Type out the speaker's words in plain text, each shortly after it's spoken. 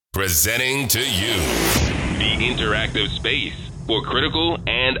Presenting to you the interactive space for critical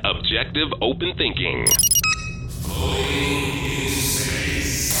and objective open thinking. Floating in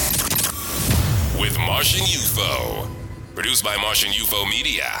Space with MartianUFO. Produced by MartianUFO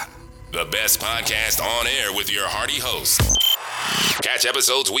Media. The best podcast on air with your hearty host. Catch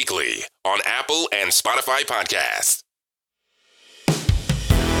episodes weekly on Apple and Spotify podcasts.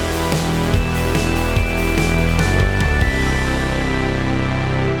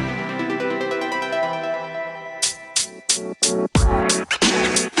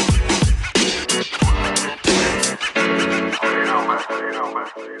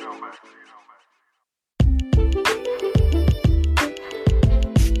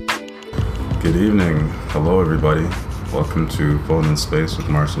 Good evening. Hello, everybody. Welcome to Floating in Space with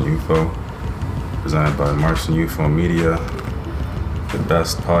MartianUFO, presented by MartianUFO Media, the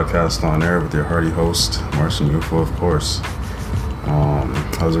best podcast on air with your hearty host, MartianUFO, of course.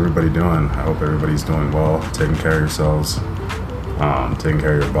 How's everybody doing? I hope everybody's doing well, taking care of yourselves, taking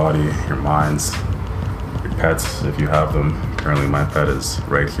care of your body, your minds, your pets, if you have them. Currently, my pet is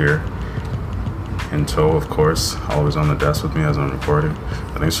right here in tow, of course, always on the desk with me as I'm recording.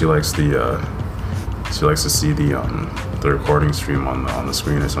 I think she likes to see the recording stream on the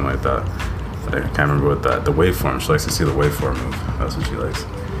screen or something like that. I can't remember what the waveform. She likes to see the waveform move. That's what she likes.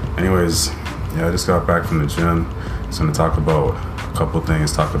 Anyways, yeah, I just got back from the gym. Just gonna talk about a couple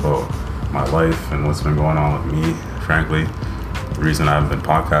things. Talk about my life and what's been going on with me. Frankly, the reason I haven't been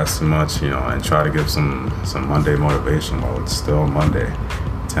podcasting much, and try to give some Monday motivation while it's still Monday,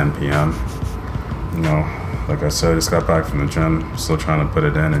 10 p.m. Like I said, I just got back from the gym, still trying to put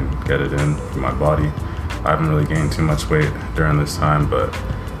it in and get it in my body. I haven't really gained too much weight during this time, but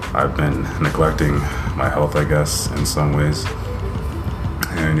I've been neglecting my health, I guess, in some ways.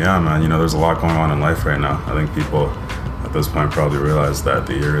 And yeah, man, there's a lot going on in life right now. I think people at this point probably realize that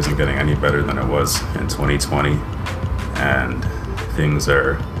the year isn't getting any better than it was in 2020. And things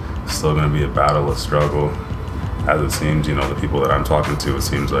are still going to be a battle, a struggle. As it seems, the people that I'm talking to, it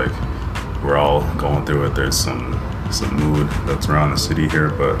seems like we're all going through it. There's some mood that's around the city here,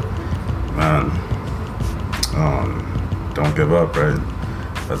 but man, don't give up, right?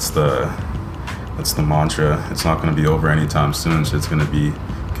 That's the mantra. It's not going to be over anytime soon. Shit's going to be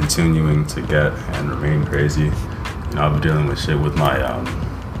continuing to get and remain crazy. I've been dealing with shit with my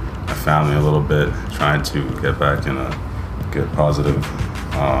family a little bit, trying to get back in a good, positive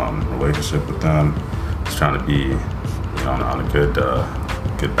relationship with them. Just trying to be, on a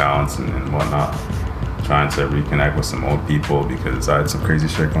good balance and whatnot. Trying to reconnect with some old people because I had some crazy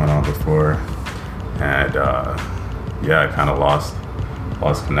shit going on before, and I kind of lost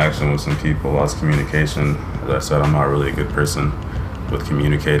connection with some people, lost communication. As I said, I'm not really a good person with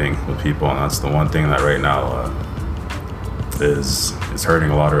communicating with people, and that's the one thing that right now is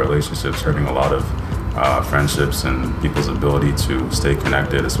hurting a lot of relationships, hurting a lot of friendships and people's ability to stay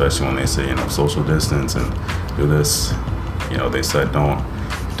connected, especially when they say, social distance and do this. They said don't.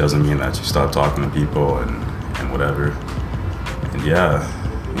 It doesn't mean that you stop talking to people and whatever. And yeah,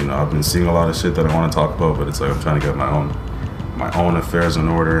 I've been seeing a lot of shit that I want to talk about, but it's like I'm trying to get my own affairs in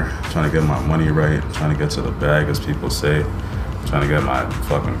order, trying to get my money right, trying to get to the bag, as people say, trying to get my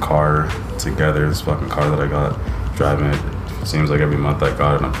fucking car together, this fucking car that I got, driving it. It seems like every month I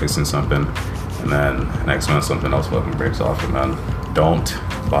got it, I'm fixing something, and then next month something else fucking breaks off, and then don't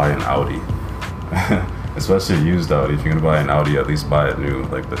buy an Audi. Especially a used Audi. If you're gonna buy an Audi, at least buy it new,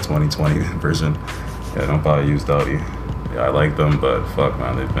 like the 2020 version. Yeah, don't buy a used Audi. Yeah, I like them, but fuck,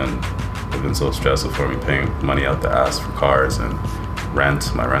 man, they've been so stressful for me, paying money out the ass for cars and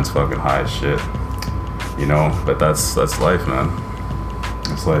rent. My rent's fucking high as shit. But that's life, man.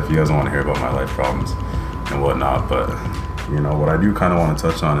 It's life. You guys don't want to hear about my life problems and whatnot, but what I do kind of want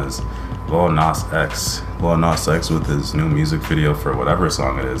to touch on is Lil Nas X with his new music video for whatever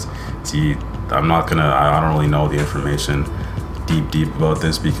song it is. I don't really know the information deep about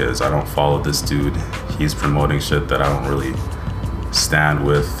this because I don't follow this dude. He's promoting shit that I don't really stand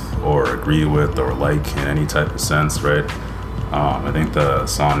with or agree with or like in any type of sense, right? I think the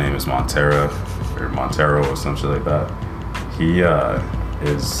song name is Montero or some shit like that. He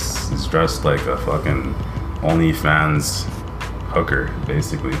is dressed like a fucking OnlyFans hooker,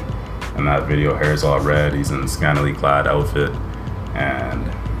 basically. In that video, hair's all red, he's in a scantily clad outfit, and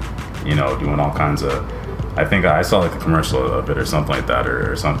doing all kinds of, I think I saw like a commercial of it or something like that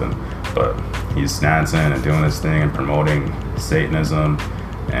or something, but he's dancing and doing this thing and promoting Satanism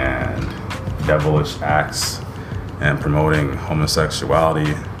and devilish acts and promoting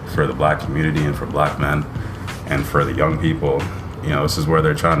homosexuality for the black community and for black men and for the young people. This is where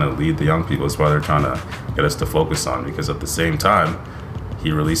they're trying to lead the young people. It's why they're trying to get us to focus on, because at the same time,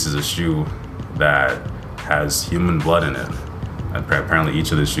 he releases a shoe that has human blood in it. Apparently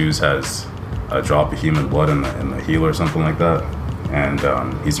each of the shoes has a drop of human blood in the heel or something like that. And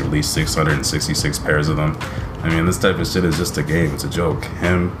he's released 666 pairs of them. I mean, this type of shit is just a game. It's a joke.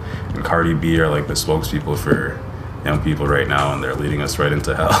 Him and Cardi B are like the spokespeople for young people right now, and they're leading us right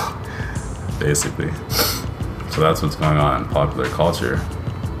into hell, basically. So that's what's going on in popular culture.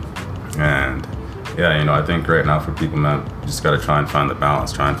 And yeah, you know, I think right now for people, man, you just gotta try and find the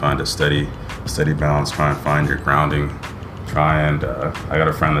balance. Try and find a steady balance. Try and find your grounding. I got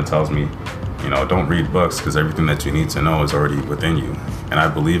a friend that tells me, you know, don't read books because everything that you need to know is already within you. And I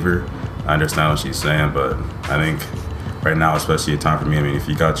believe her. I understand what she's saying, but I think right now, especially a time for me, I mean, if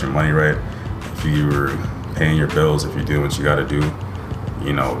you got your money right, if you were paying your bills, if you're doing what you got to do,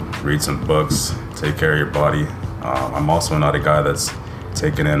 you know, read some books, take care of your body. I'm also not a guy that's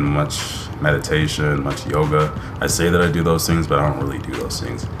taking in much meditation, much yoga. I say that I do those things, but I don't really do those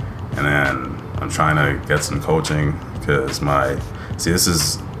things. And then I'm trying to get some coaching because this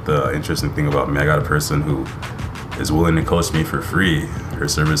is the interesting thing about me. I got a person who is willing to coach me for free. Her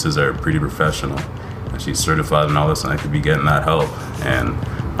services are pretty professional, and she's certified and all this, and I could be getting that help. And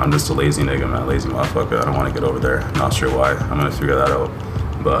I'm just a lazy nigga, man, lazy motherfucker. I don't want to get over there. Not sure why. I'm gonna figure that out.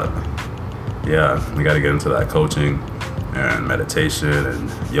 But yeah, we got to get into that coaching and meditation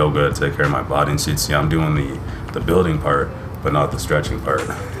and yoga, take care of my body and shit. See, I'm doing the building part, but not the stretching part.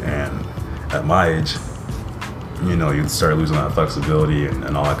 And at my age, you know, you start losing that flexibility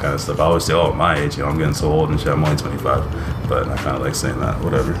and all that kind of stuff. I always say, oh, at my age, you know, I'm getting so old and shit, I'm only 25. But I kind of like saying that,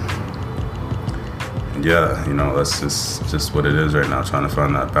 whatever. And yeah, you know, that's just what it is right now, trying to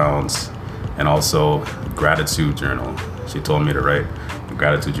find that balance. And also, gratitude journal. She told me to write a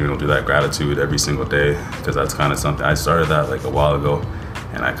gratitude journal, do that gratitude every single day, because that's kind of something, I started that like a while ago,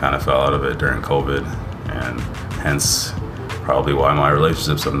 and I kind of fell out of it during COVID, and hence probably why my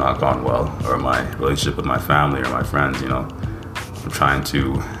relationships have not gone well, or my relationship with my family or my friends. You know, I'm trying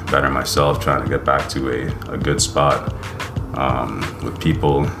to better myself, trying to get back to a good spot with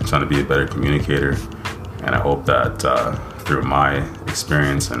people, trying to be a better communicator. And I hope that through my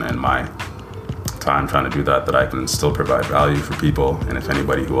experience and my time trying to do that I can still provide value for people. And if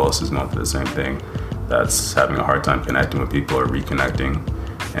anybody who else is going through the same thing, that's having a hard time connecting with people or reconnecting,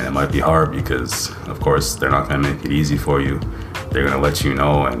 and it might be hard because, of course, they're not going to make it easy for you. They're going to let you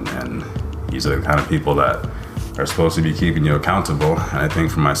know, and these are the kind of people that are supposed to be keeping you accountable. And I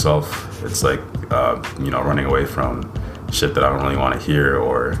think for myself, it's like, you know, running away from shit that I don't really want to hear,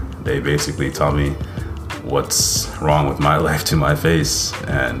 or they basically tell me what's wrong with my life to my face.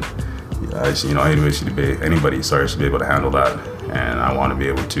 And you know, anybody should be able to handle that. And I want to be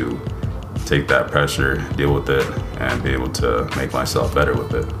able to take that pressure, deal with it, and be able to make myself better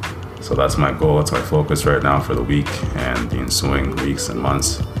with it. So that's my goal, that's my focus right now for the week and the ensuing weeks and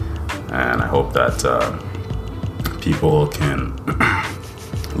months. And I hope that people can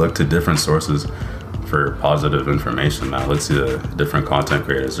look to different sources for positive information, man. Let's see the different content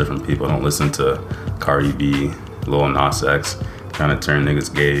creators, different people. Don't listen to Cardi B, Lil Nas X, trying to turn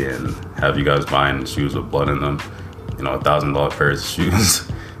niggas gay and have you guys buying shoes with blood in them. You know, $1,000 pairs of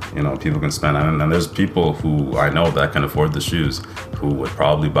shoes. You know, people can spend, and there's people who I know that can afford the shoes who would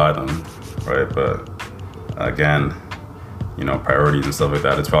probably buy them, right? But again, you know, priorities and stuff like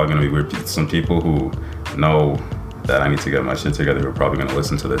that, it's probably gonna be weird. Some people who know that I need to get my shit together are probably gonna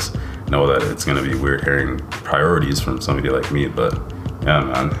listen to this, know that it's gonna be weird hearing priorities from somebody like me. But yeah,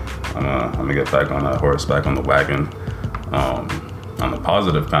 man, I'm gonna get back on that horse, back on the wagon. On the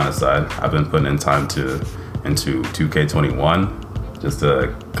positive kind of side, I've been putting in time into 2K21 just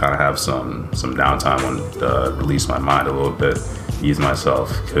to kind of have some downtime and release my mind a little bit, ease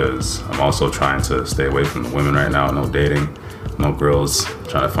myself, because I'm also trying to stay away from the women right now. No dating, no girls,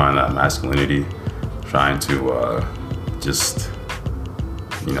 trying to find that masculinity, trying to just,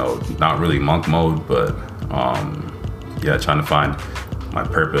 you know, not really monk mode, but yeah, trying to find my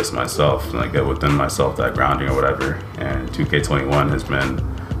purpose, myself, and like get within myself that grounding or whatever. And 2K21 has been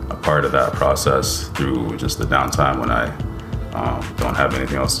a part of that process through just the downtime when I don't have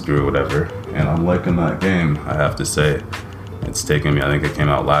anything else to do or whatever. And I'm liking that game, I have to say. It's taken me, I think it came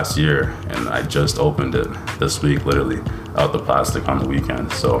out last year, and I just opened it this week, literally, out the plastic on the weekend.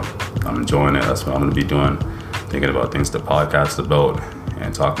 So I'm enjoying it. That's what I'm gonna be doing, thinking about things to podcast about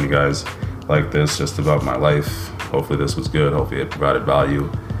and talking to you guys like this, just about my life. Hopefully this was good. Hopefully it provided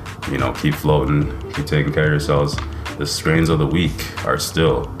value. You know, keep floating, keep taking care of yourselves. The strains of the week are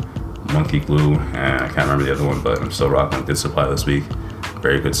still Monkey Glue, and I can't remember the other one, but I'm still rocking a good supply this week.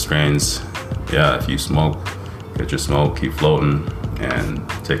 Very good strains. Yeah, if you smoke, get your smoke, keep floating, and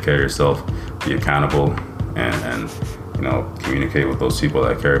take care of yourself. Be accountable, and you know, communicate with those people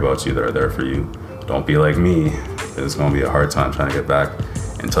that care about you, that are there for you. Don't be like me. It's gonna be a hard time trying to get back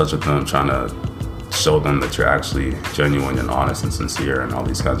in touch with them, trying to show them that you're actually genuine and honest and sincere and all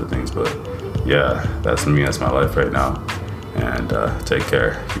these kinds of things. But yeah, that's me, that's my life right now. And take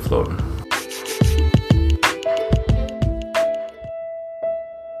care, keep floating.